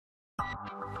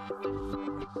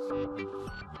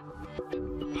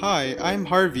Hi, I'm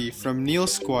Harvey from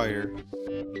Squire.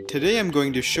 Today I'm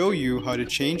going to show you how to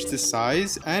change the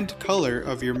size and color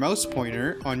of your mouse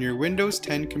pointer on your Windows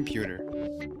 10 computer.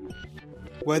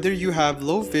 Whether you have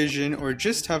low vision or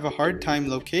just have a hard time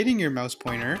locating your mouse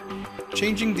pointer,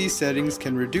 changing these settings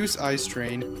can reduce eye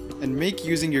strain and make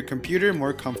using your computer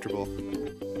more comfortable.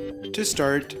 To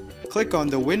start, click on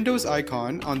the Windows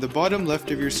icon on the bottom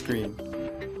left of your screen,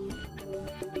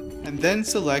 and then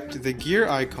select the gear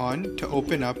icon to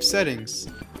open up Settings.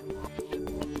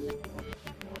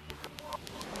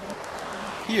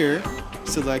 Here,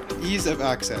 select Ease of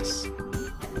Access.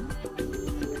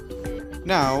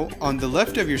 Now, on the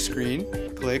left of your screen,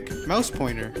 click Mouse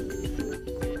Pointer.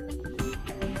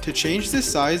 To change the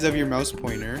size of your mouse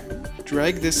pointer,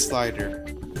 drag this slider.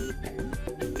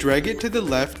 Drag it to the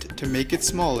left to make it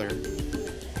smaller,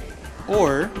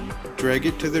 or drag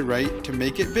it to the right to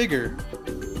make it bigger.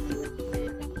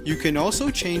 You can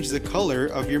also change the color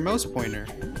of your mouse pointer.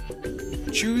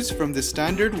 Choose from the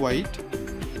standard white,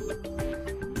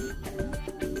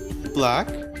 black,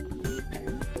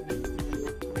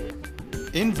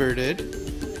 inverted,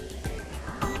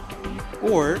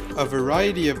 or a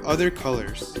variety of other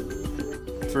colors.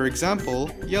 For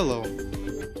example, yellow.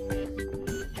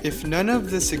 If none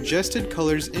of the suggested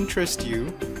colors interest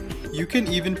you, you can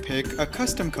even pick a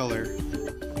custom color.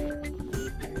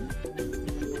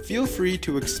 Feel free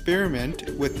to experiment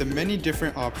with the many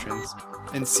different options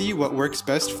and see what works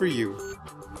best for you.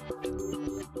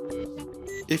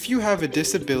 If you have a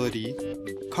disability,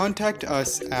 contact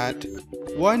us at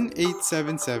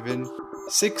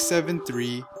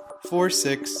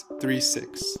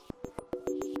 1-877-673-4636.